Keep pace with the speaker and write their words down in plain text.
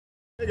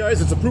Hey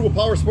guys, it's Approval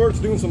Power Sports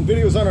doing some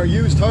videos on our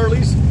used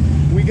Harleys.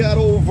 We got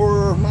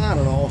over, I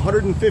don't know,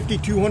 150,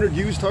 200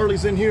 used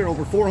Harleys in here,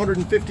 over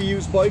 450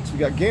 used bikes. We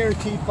got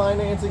guaranteed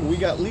financing, we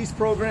got lease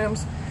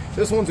programs.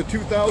 This one's a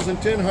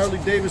 2010 Harley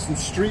Davidson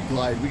Street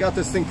Glide. We got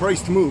this thing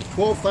priced to move,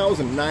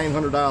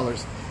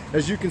 $12,900.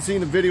 As you can see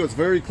in the video, it's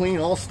very clean,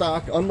 all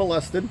stock,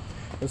 unmolested.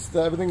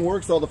 Everything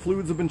works, all the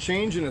fluids have been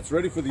changed, and it's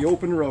ready for the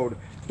open road.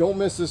 Don't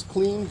miss this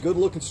clean,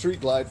 good-looking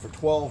Street Glide for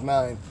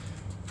 $12,900.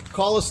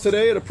 Call us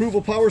today at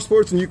Approval Power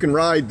Sports and you can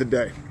ride the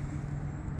day.